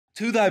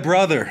To thy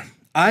brother,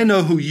 I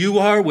know who you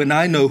are when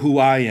I know who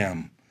I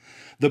am.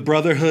 The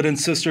brotherhood and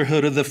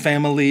sisterhood of the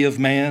family of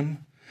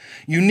man,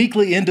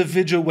 uniquely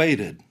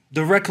individuated,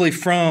 directly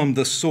from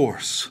the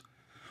source,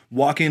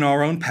 walking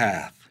our own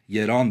path,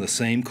 yet on the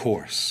same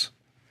course.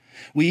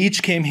 We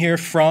each came here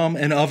from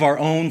and of our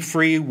own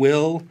free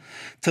will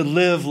to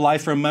live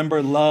life,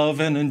 remember, love,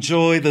 and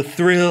enjoy the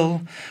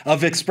thrill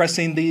of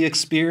expressing the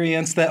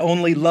experience that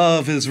only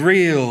love is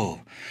real,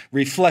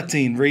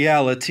 reflecting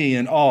reality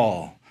in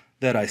all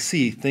that I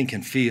see, think,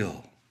 and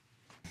feel.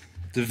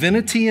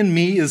 Divinity in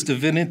me is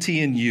divinity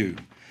in you.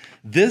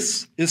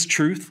 This is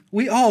truth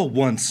we all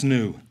once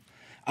knew.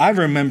 I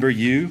remember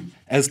you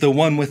as the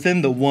one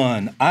within the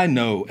one I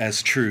know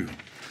as true,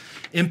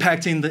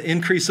 impacting the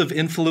increase of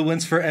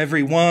influence for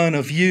every one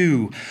of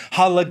you.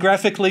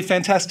 Holographically,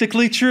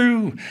 fantastically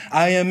true.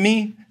 I am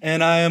me,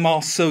 and I am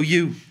also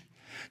you.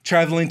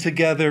 Traveling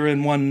together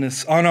in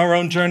oneness on our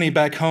own journey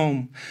back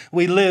home.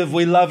 We live,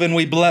 we love, and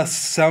we bless,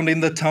 sounding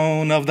the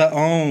tone of the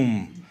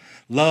Om.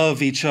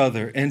 Love each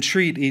other and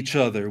treat each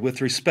other with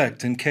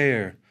respect and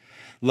care.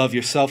 Love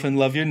yourself and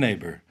love your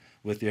neighbor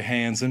with your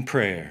hands in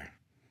prayer.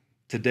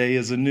 Today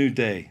is a new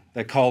day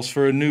that calls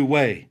for a new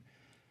way.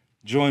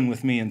 Join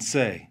with me and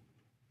say,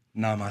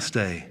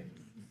 Namaste.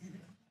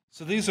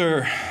 So these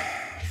are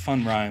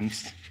fun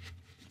rhymes,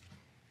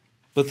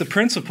 but the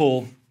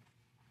principle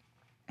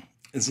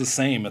is the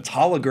same. It's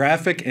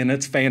holographic and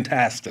it's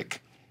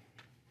fantastic.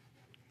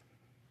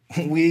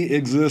 We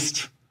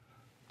exist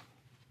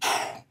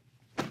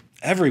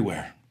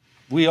everywhere.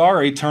 We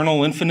are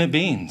eternal, infinite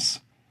beings.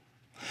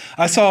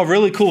 I saw a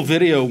really cool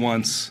video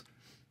once,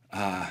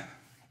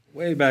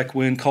 way back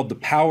when, called The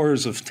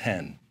Powers of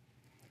 10.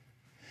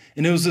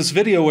 And it was this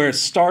video where it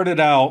started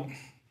out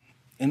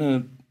in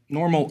a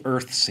normal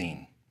Earth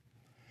scene.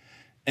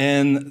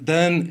 And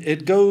then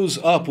it goes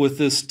up with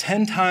this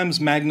 10 times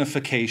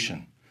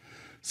magnification.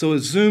 So it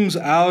zooms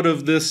out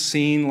of this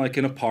scene like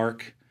in a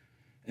park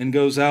and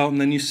goes out,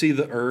 and then you see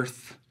the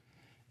Earth.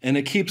 And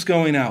it keeps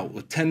going out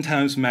with 10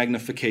 times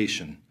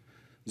magnification,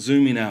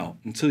 zooming out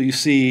until you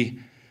see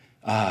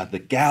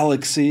the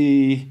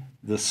galaxy,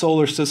 the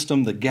solar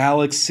system, the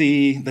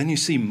galaxy. Then you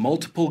see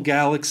multiple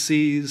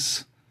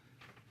galaxies.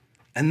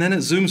 And then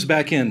it zooms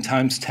back in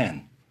times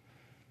 10.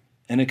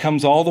 And it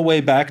comes all the way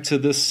back to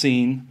this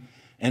scene,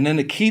 and then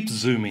it keeps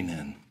zooming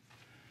in.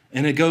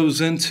 And it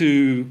goes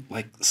into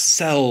like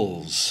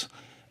cells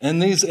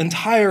and these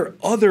entire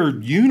other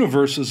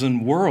universes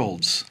and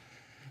worlds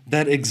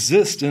that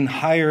exist in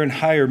higher and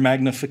higher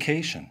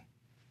magnification.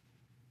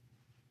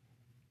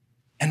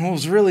 And what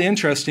was really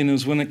interesting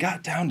is when it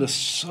got down to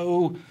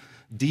so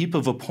deep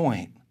of a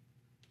point,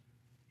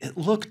 it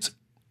looked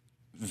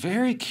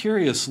very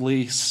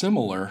curiously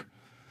similar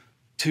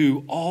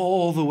to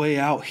all the way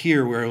out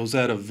here where it was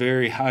at a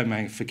very high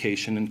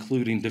magnification,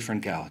 including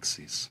different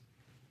galaxies.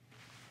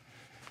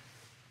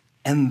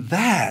 And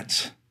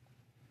that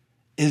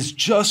is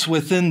just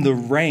within the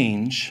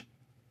range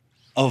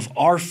of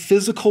our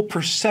physical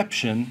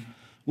perception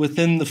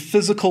within the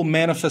physical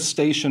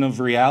manifestation of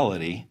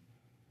reality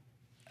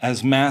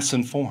as mass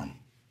and form,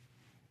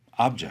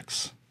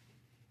 objects.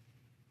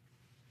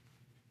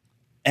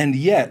 And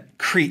yet,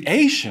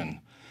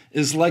 creation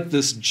is like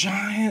this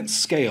giant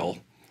scale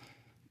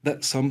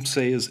that some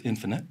say is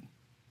infinite.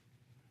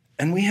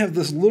 And we have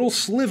this little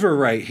sliver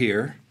right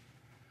here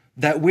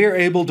that we're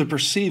able to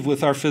perceive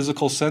with our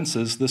physical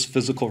senses, this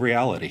physical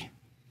reality.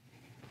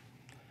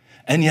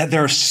 And yet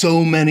there are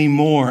so many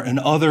more and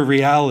other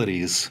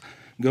realities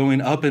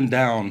going up and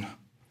down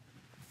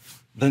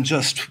than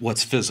just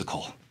what's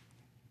physical.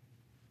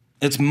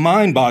 It's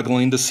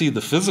mind-boggling to see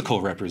the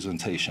physical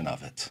representation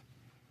of it.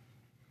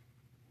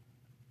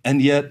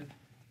 And yet,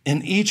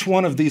 in each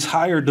one of these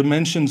higher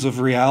dimensions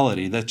of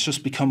reality that's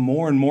just become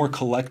more and more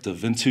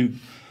collective into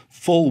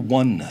full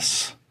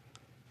oneness,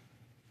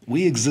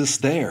 we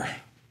exist there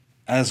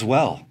as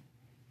well,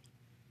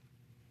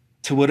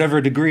 to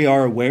whatever degree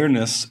our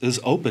awareness is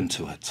open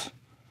to it,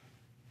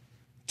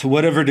 to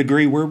whatever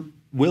degree we're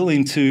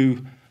willing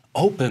to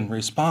open,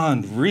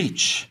 respond,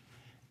 reach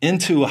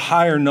into a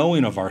higher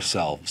knowing of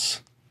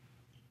ourselves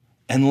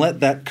and let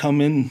that come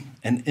in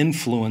and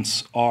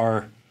influence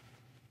our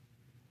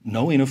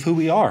knowing of who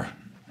we are,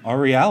 our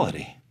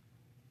reality.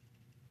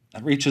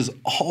 That reaches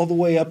all the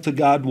way up to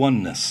God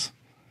oneness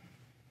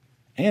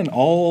and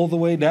all the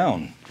way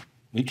down.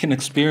 We can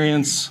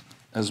experience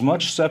as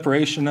much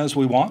separation as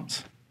we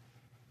want,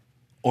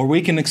 or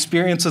we can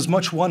experience as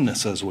much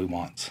oneness as we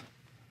want.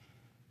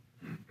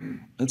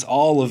 It's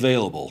all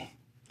available,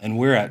 and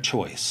we're at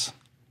choice.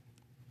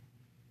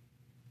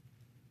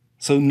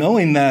 So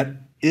knowing that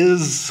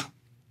is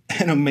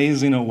an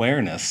amazing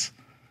awareness,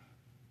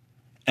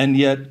 and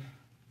yet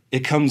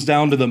it comes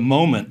down to the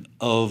moment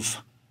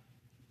of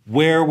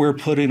where we're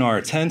putting our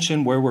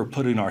attention, where we're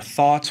putting our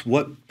thoughts,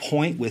 what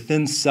point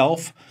within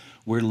self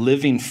we're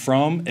living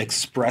from,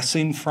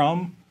 expressing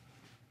from,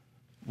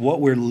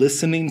 what we're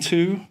listening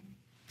to.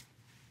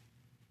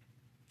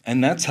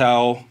 And that's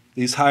how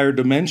these higher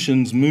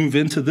dimensions move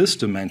into this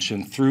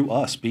dimension through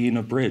us being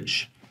a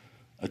bridge,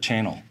 a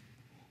channel.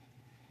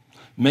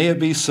 May it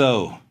be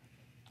so,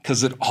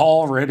 because it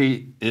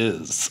already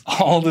is.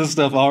 All this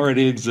stuff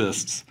already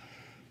exists.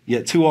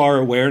 Yet to our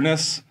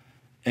awareness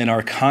and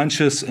our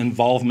conscious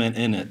involvement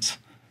in it,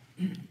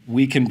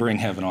 we can bring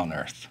heaven on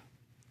earth.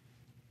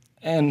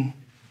 And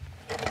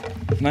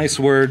nice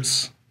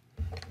words,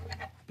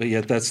 but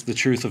yet that's the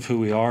truth of who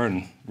we are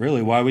and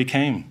really why we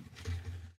came.